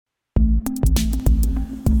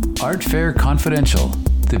Art Fair Confidential,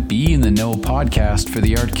 the Be in the Know podcast for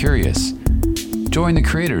the art curious. Join the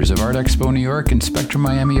creators of Artexpo New York and Spectrum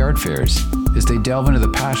Miami art fairs as they delve into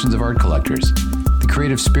the passions of art collectors, the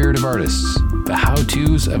creative spirit of artists, the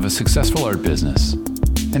how-tos of a successful art business,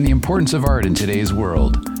 and the importance of art in today's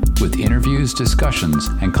world, with interviews, discussions,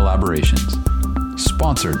 and collaborations.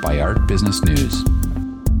 Sponsored by Art Business News.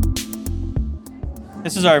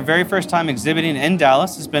 This is our very first time exhibiting in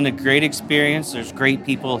Dallas. It's been a great experience. There's great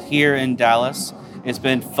people here in Dallas. It's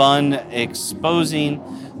been fun exposing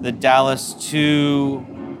the Dallas to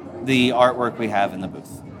the artwork we have in the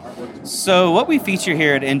booth. So what we feature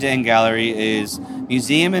here at End to End Gallery is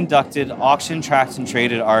museum-inducted, auction-tracked, and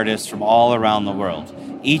traded artists from all around the world.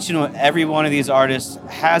 Each and every one of these artists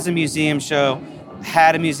has a museum show,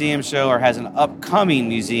 had a museum show, or has an upcoming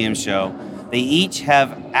museum show. They each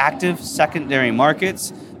have active secondary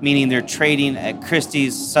markets, meaning they're trading at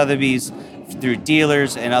Christie's, Sotheby's, through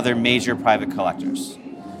dealers and other major private collectors.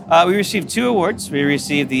 We received 2 awards. We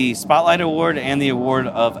received the Spotlight Award and the Award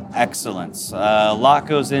of Excellence. A lot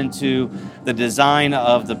goes into the design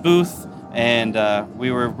of the booth, and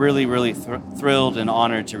we were really thrilled and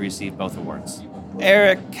honored to receive both awards.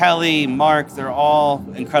 Eric, Kelly, Mark, they're all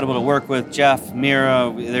incredible to work with. Jeff,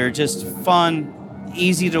 Mira, they're just fun,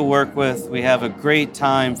 easy to work with. We have a great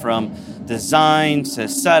time from design to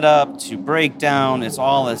setup to breakdown. It's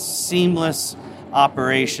all a seamless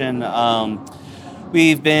operation.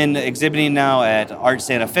 We've been exhibiting now at Art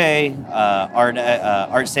Santa Fe,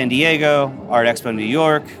 Art San Diego, Artexpo New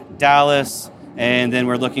York, Dallas, and then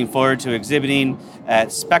we're looking forward to exhibiting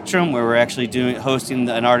at Spectrum, where we're actually hosting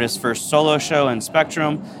an artist's first solo show in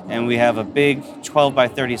Spectrum, and we have a big 12 by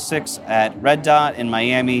 36 at Red Dot in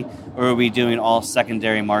Miami, where we'll be doing all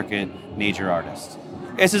secondary market major artists.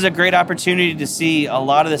 This is a great opportunity to see a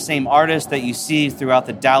lot of the same artists that you see throughout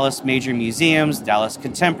the Dallas major museums, Dallas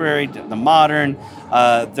Contemporary, the Modern.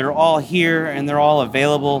 They're all here and they're all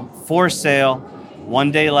available for sale.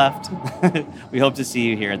 1 day left. We hope to see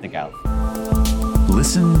you here at the gallery.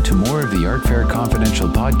 Listen to more of the Art Fair Confidential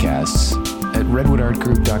podcasts at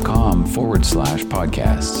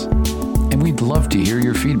redwoodartgroup.com/podcasts. And we'd love to hear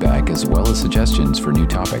your feedback as well as suggestions for new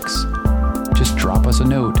topics. Just drop us a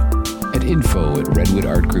note at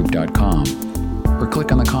info@redwoodartgroup.com or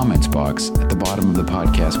click on the comments box at the bottom of the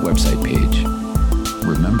podcast website page.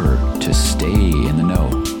 Remember to stay in the know.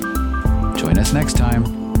 Join us next time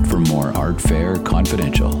for more Art Fair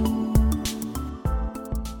Confidential.